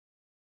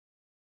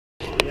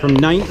From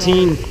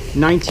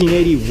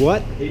 1980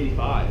 what?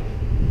 85.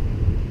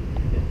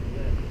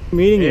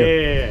 Meeting you.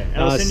 Yeah.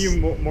 I'll send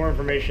you more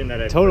information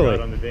that I totally put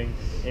out on the thing.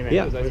 Hey, man,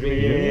 yeah.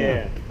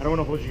 Yeah. I don't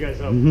want to hold you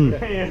guys up.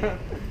 Yeah.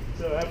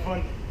 So have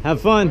fun. Have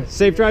fun.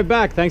 Safe drive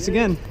back. Thanks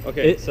again.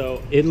 Okay,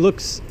 so it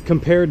looks,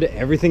 compared to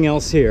everything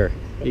else here,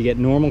 you get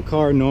normal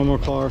car, normal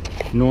car,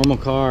 normal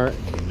car,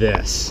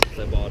 this.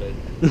 I bought it.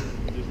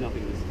 There's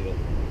nothing to steal.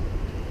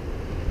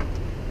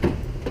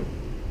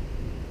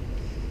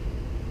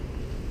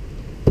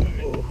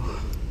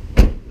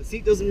 The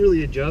seat doesn't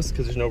really adjust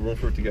because there's no room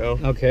for it to go.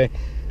 Okay.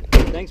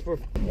 Thanks for...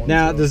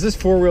 Now, does this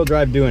four-wheel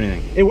drive do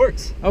anything? It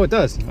works. Oh, it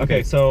does.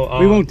 Okay, so...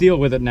 we won't deal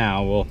with it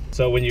now.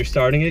 So when you're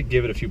starting it,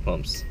 give it a few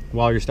pumps.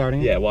 While you're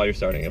starting it? Yeah, while you're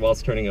starting it, while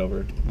it's turning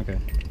over. Okay.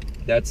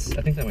 I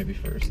think that might be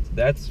first.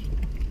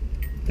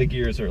 The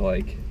gears are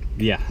like...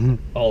 Yeah.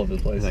 all over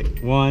the place. Like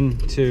 1,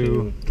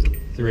 2,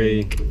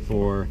 3,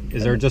 4.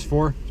 Is there just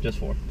 4? Just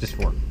 4. Just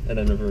 4. And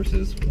then reverse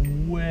is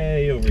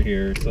way over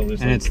here. So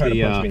there's and like it's try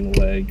to punch me in the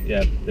leg.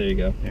 Yeah, there you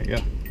go. There you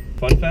go.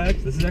 Fun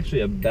fact, this is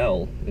actually a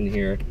bell in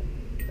here.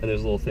 And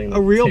there's a little thing that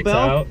a real ticks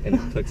bell? out and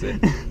it clicks it.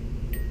 Yeah,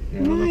 I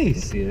don't know if you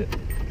can see it.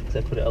 So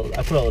I put all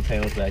the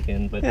panels back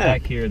in, but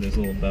back here there's a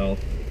little bell.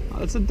 Oh,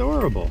 that's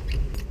adorable.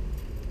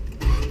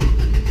 There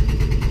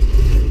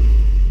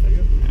you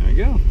go. There you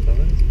go.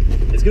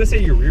 It's gonna say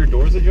your rear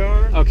door's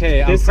ajar.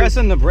 Okay, I'm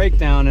pressing the brake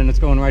down and it's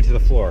going right to the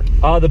floor.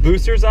 The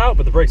booster's out,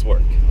 but the brakes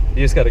work.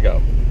 You just gotta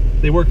go.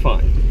 They work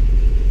fine.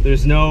 They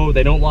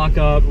don't lock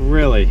up.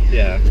 Really?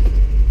 Yeah.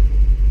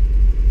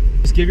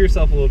 Just give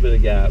yourself a little bit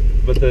of gap,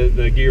 but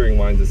the gearing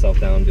winds itself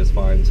down just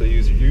fine. So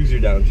use your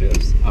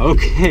downshifts.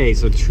 Okay,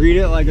 so treat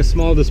it like a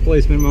small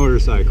displacement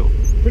motorcycle.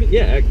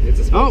 Yeah, it's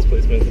a small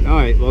displacement. All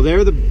right, well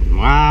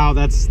wow,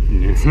 that's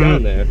it's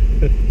down there.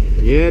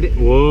 Yeah.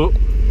 Whoa.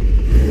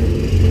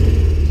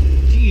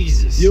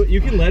 Jesus.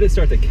 You can let it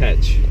start to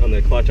catch on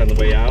the clutch on the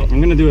way out. I'm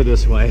gonna do it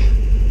this way.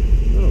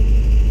 Oh.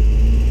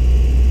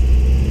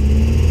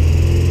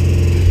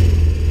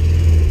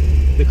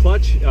 The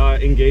clutch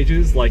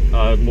engages like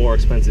a more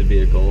expensive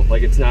vehicle.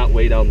 Like it's not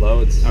way down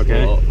low, it's a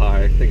little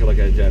high. Think of like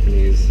a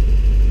Japanese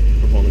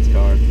performance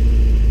car.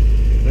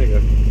 There you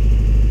go.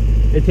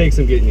 It takes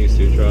some getting used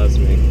to, trust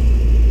me.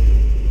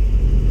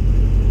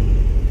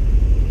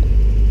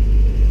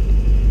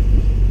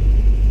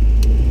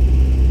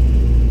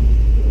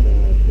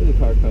 There's a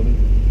car coming.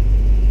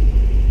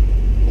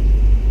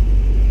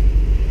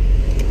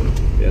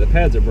 Yeah, the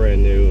pads are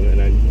brand new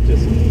and I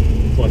just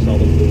flushed all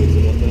the fluids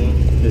and whatnot.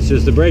 It's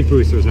just the brake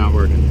booster's not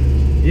working.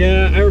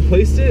 Yeah, I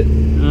replaced it,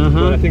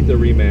 but I think the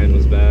reman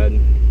was bad.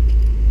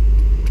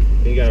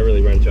 You gotta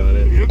really wrench on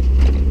it. Yep.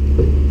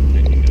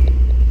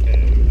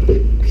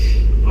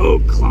 Oh,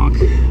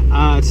 clonk.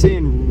 It's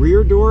saying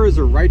rear doors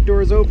or right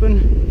doors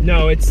open?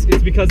 No, it's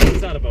because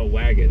it's out of a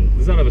wagon.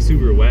 It's out of a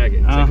Subaru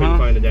wagon. So I couldn't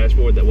find a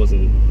dashboard that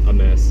wasn't a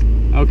mess.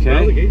 Okay. But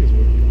all the gauges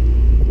work.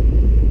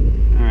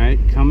 All right,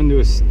 coming to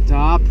a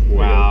stop.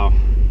 Wow.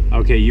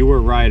 Okay, you were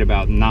right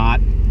about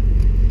not.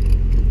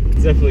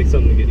 It's definitely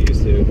something to get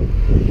used to.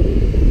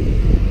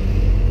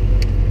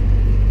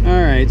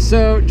 All right,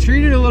 so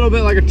treat it a little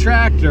bit like a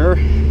tractor.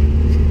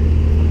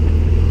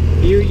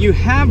 You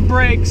have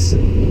brakes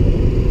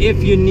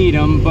if you need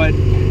them, but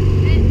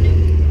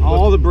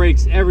all the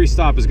brakes, every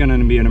stop is going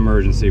to be an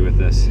emergency with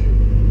this.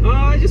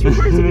 It just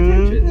requires some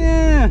attention.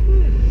 Yeah.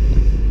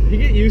 You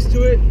get used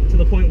to it to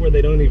the point where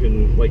they don't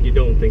even, like, you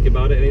don't think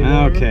about it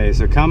anymore. Okay,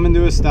 so coming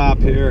to a stop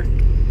here.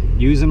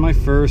 Using my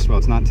first, well,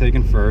 it's not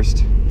taking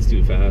first. It's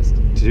too fast.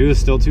 Two is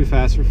still too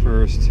fast for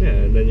first. Yeah,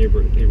 and then your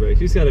brakes.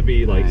 You just got to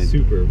be like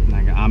super.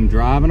 Like I'm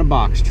driving a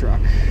box truck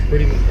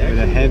with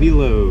a heavy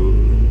load.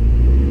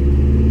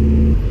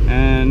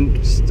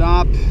 And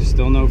stop.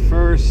 Still no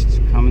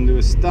first. Coming to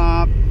a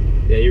stop.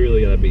 Yeah, you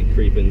really got to be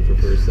creeping for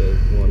first to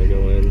want to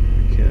go in.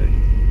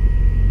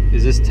 Okay.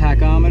 Is this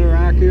tachometer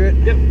accurate?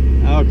 Yep.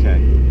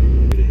 Okay.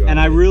 And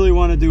I really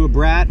want to do a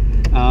BRAT.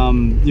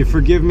 You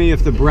forgive me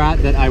if the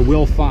BRAT that I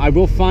will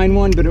find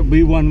one, but it'll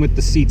be one with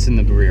the seats in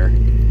the rear.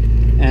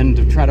 And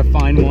to try to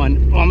find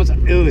one.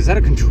 Ew, is that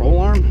a control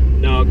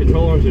arm? No,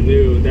 control arms are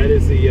new. That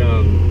is the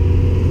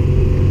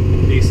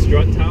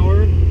strut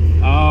tower.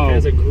 Oh. It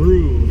has a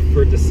groove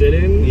for it to sit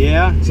in.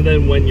 Yeah. So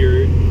then when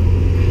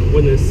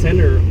the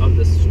center of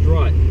the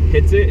strut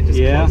hits it, it just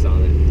clunks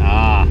on it.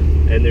 Ah.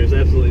 And there's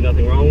absolutely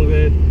nothing wrong with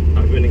it.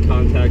 I've been in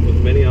contact with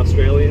many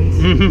Australians,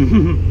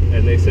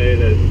 and they say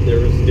that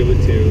theirs do it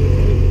too.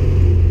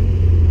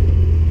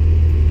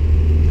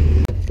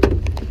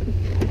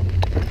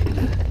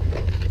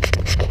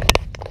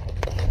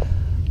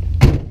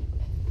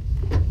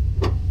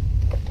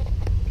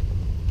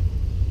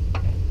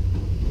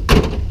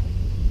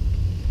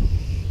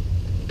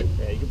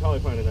 Yeah, you can probably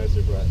find a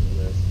nicer BRAT than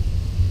this.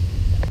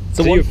 It's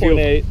a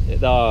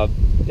 1.8.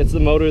 It's the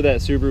motor that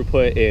Subaru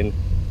put in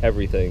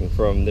everything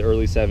from the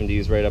early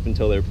 70s right up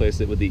until they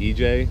replaced it with the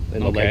EJ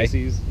and the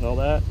Legacies and all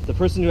that. The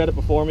person who had it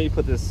before me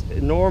put this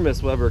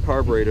enormous Weber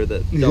carburetor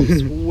that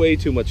dumps way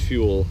too much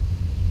fuel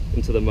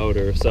into the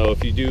motor. So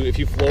if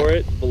you floor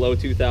it below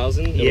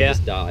 2,000, it'll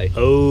just die.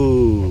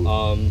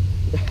 Oh.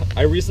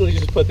 I recently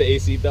just put the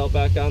AC belt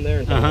back on there,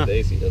 and the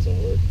AC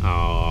doesn't work.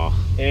 Oh.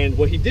 And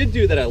what he did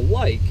do that I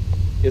like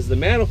is the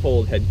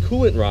manifold had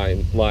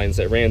coolant lines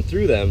that ran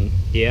through them.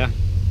 Yeah.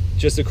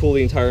 Just to cool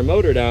the entire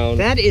motor down.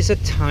 That is a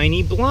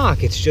tiny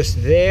block. It's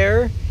just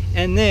there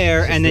and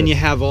there, and then you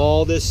have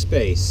all this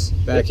space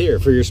back here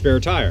for your spare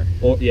tire.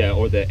 Or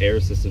the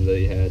air system that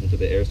you had into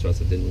the air struts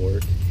that didn't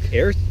work.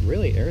 Air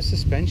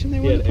suspension they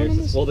wanted to put on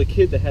this? Well, the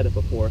kid that had it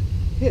before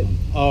him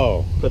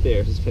put the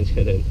air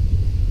suspension in.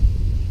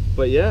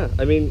 But yeah,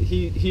 I mean,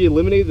 he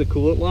eliminated the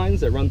coolant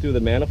lines that run through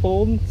the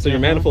manifold, so your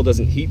manifold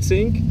doesn't heat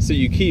sink, so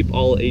you keep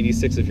all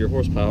 86 of your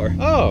horsepower.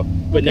 Oh,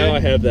 but now I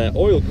have that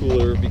oil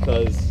cooler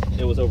because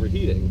it was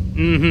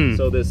overheating.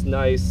 So this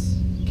nice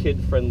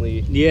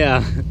kid-friendly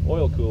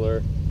oil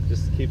cooler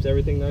just keeps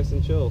everything nice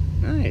and chill.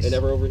 Nice. It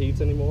never overheats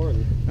anymore,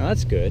 and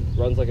that's good.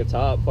 Runs like a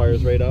top,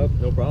 fires right up,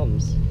 no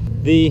problems.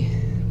 The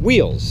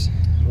wheels.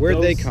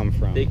 Where'd they come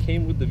from? They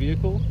came with the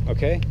vehicle.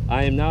 Okay.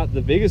 I am not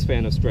the biggest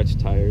fan of stretch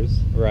tires.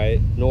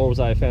 Right. Nor was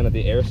I a fan of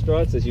the air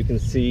struts. As you can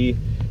see,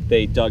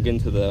 they dug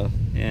into the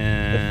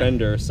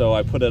fender, so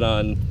I put it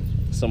on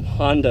some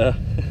Honda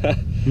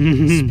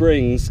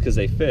springs because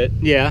they fit.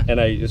 Yeah. And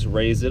I just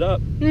raised it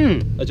up.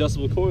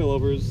 Adjustable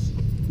coilovers.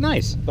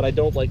 Nice. But I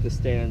don't like the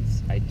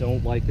stance. I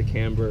don't like the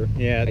camber.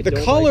 Yeah. The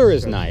color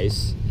is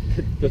nice.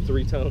 The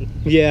three-tone.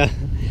 Yeah.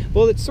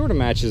 Well, it sort of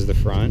matches the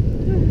front.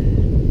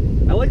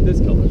 I like this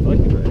color. I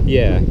like the red.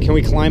 Yeah. Can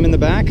we climb in the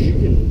back? You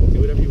can do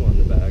whatever you want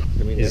in the back.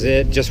 I mean, is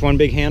it just one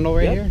big handle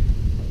right here?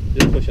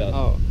 Just push up.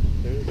 Oh.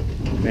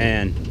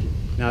 Man.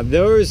 Now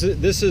this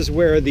is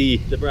where the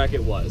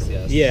bracket was,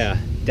 yes. Yeah,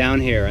 down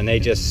here, and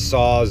they just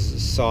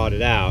sawed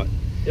it out.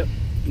 Yep.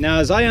 Now,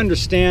 as I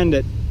understand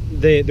it,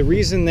 the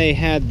reason they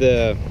had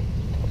the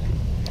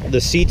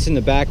seats in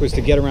the back was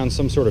to get around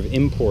some sort of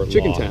import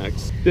chicken law.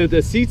 tax.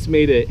 The seats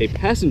made it a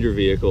passenger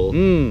vehicle,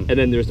 and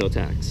then there's no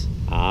tax.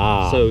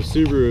 So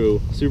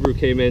Subaru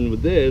came in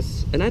with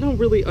this, and I don't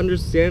really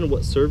understand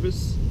what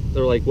service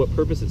or like what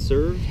purpose it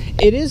served.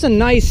 It is a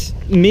nice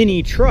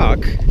mini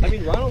truck. I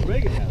mean, Ronald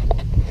Reagan had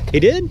it. He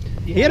did?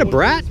 He had a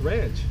Brat?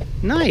 Ranch.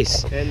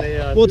 Nice. And they,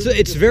 well,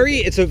 it's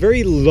a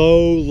very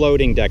low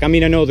loading deck. I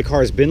mean, I know the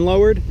car's been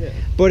lowered,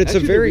 but it's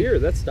actually, the rear,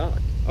 that's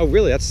stock. Oh,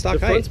 really? That's stock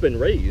height? The front's been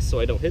raised,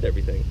 so I don't hit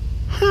everything.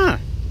 Huh.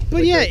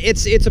 But yeah,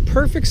 it's a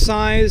perfect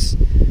size.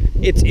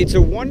 It's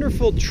a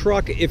wonderful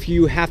truck if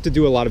you have to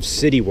do a lot of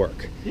city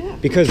work. Yeah.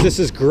 Because this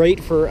is great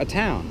for a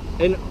town.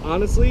 And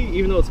honestly,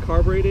 even though it's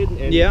carbureted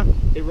and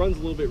it runs a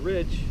little bit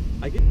rich,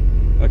 I get.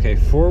 Okay,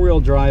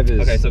 four-wheel drive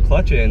is. Okay, so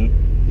clutch in.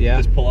 Yeah.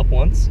 Just pull up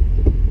once.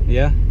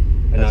 Yeah.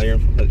 And now you're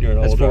in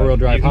all-wheel drive. Four-wheel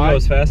drive you can high. Go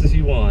as fast as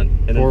you want.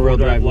 And then four-wheel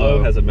drive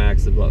low has a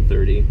max of about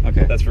 30.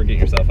 Okay. That's for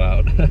getting yourself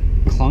out.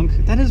 Clunk.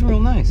 That is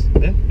real nice.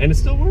 Yeah. And it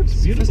still works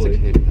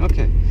beautifully.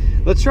 Okay.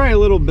 Let's try a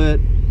little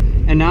bit.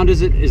 And now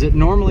is it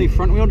normally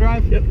front wheel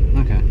drive? Yep.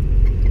 Okay.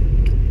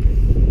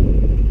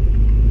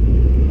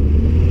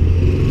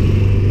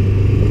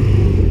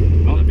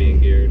 I'm not being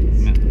geared.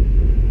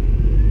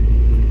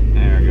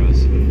 There it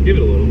goes. Give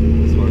it a little.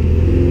 It's fine.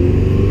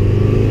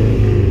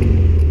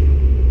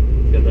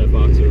 Got that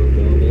boxer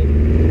marble.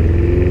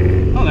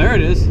 Oh, there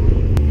it is.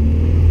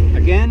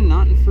 Again,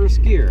 not in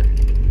first gear.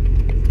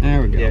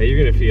 There we go. Yeah,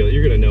 you're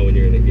gonna know when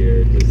you're in a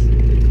gear because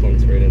it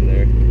clunks right in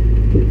there.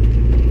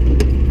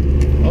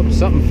 Oh,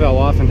 something fell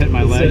off and hit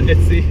my leg.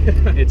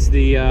 It's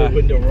the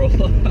window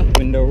roller.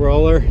 Window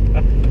roller.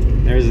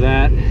 There's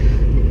that.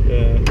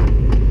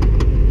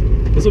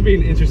 This will be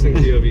an interesting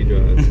POV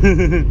drive.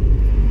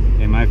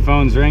 Okay, my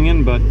phone's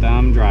ringing, but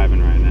I'm driving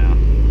right now.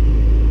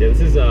 Yeah,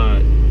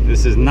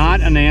 this is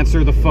not an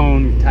answer the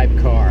phone type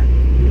car.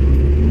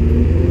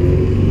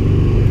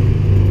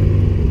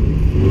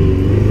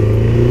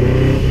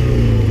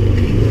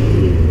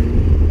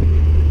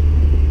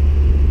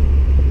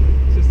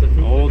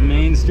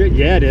 Main Street.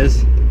 Yeah, it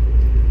is.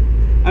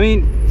 I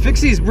mean,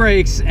 fix these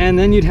brakes, and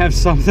then you'd have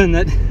something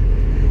that,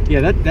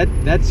 yeah,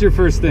 that's your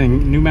first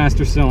thing. New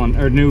master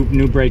cylinder or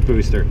new brake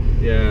booster.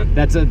 Yeah.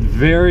 That's a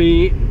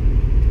very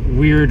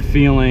weird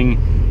feeling.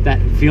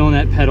 Feeling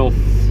that pedal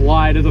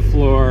fly to the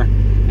floor,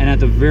 and at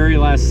the very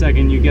last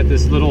second, you get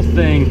this little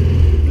thing,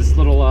 this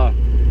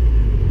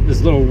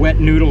little wet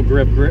noodle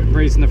grip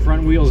bracing the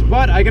front wheels.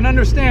 But I can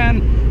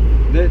understand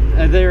that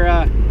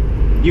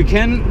you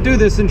can do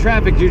this in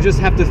traffic. You just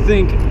have to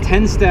think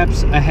 10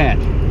 steps ahead.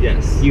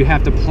 Yes. You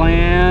have to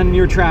plan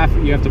your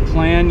traffic. You have to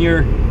plan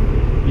your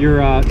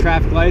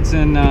traffic lights,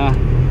 and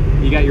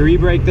you got your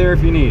e-brake there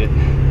if you need it.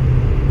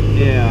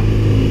 Yeah.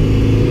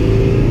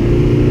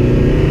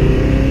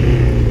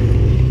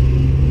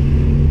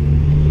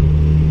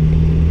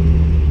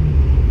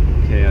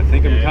 Okay, I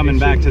think I'm coming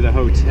back to the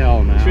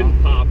hotel now. It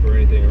shouldn't pop or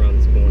anything around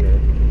this corner.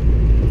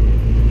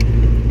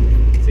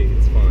 See,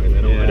 it's fine.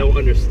 I don't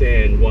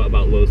understand what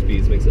about low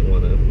speeds makes it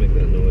want to make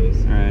that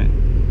noise. All right.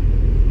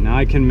 Now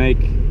I can make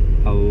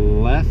a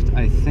left,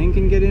 I think,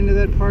 and get into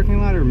that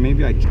parking lot, or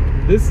maybe I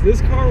can.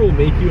 This car will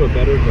make you a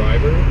better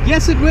driver.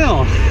 Yes, it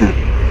will.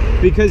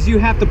 because you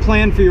have to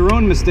plan for your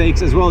own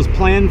mistakes as well as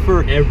plan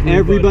for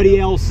everybody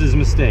else's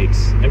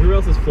mistakes. Everybody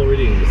else's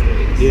Floridian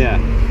mistakes. Yeah.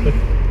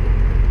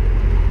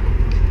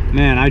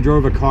 Man, I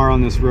drove a car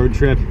on this road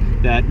trip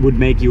that would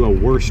make you a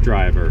worse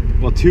driver.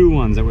 Well, two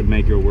ones that would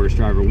make you a worse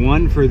driver.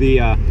 One for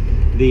the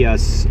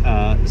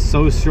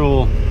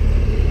social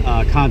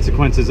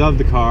consequences of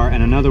the car,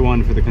 and another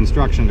one for the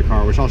construction of the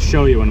car, which I'll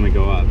show you when we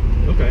go up.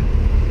 Okay.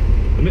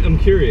 I'm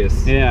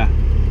curious. Yeah.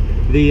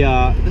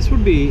 This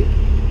would be.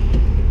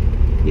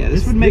 Yeah,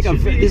 this would make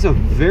this is a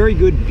very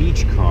good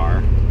beach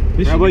car.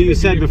 Well, you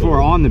said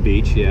before, on the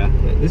beach, yeah.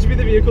 This would be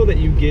the vehicle that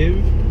you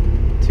give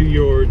to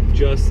your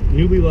just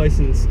newly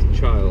licensed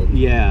child.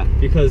 Yeah.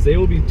 Because they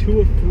will be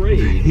too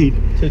afraid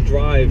to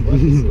drive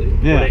recklessly.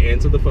 Yeah. When I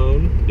answer the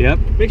phone. Yep.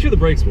 Make sure the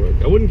brakes work.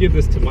 I wouldn't give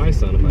this to my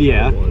son if I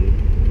had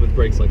one with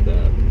brakes like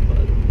that.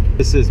 But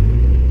this is.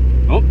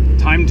 Oh,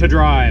 time to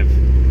drive.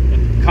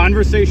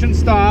 Conversation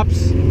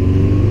stops.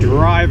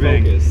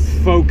 Driving.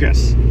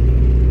 Focus.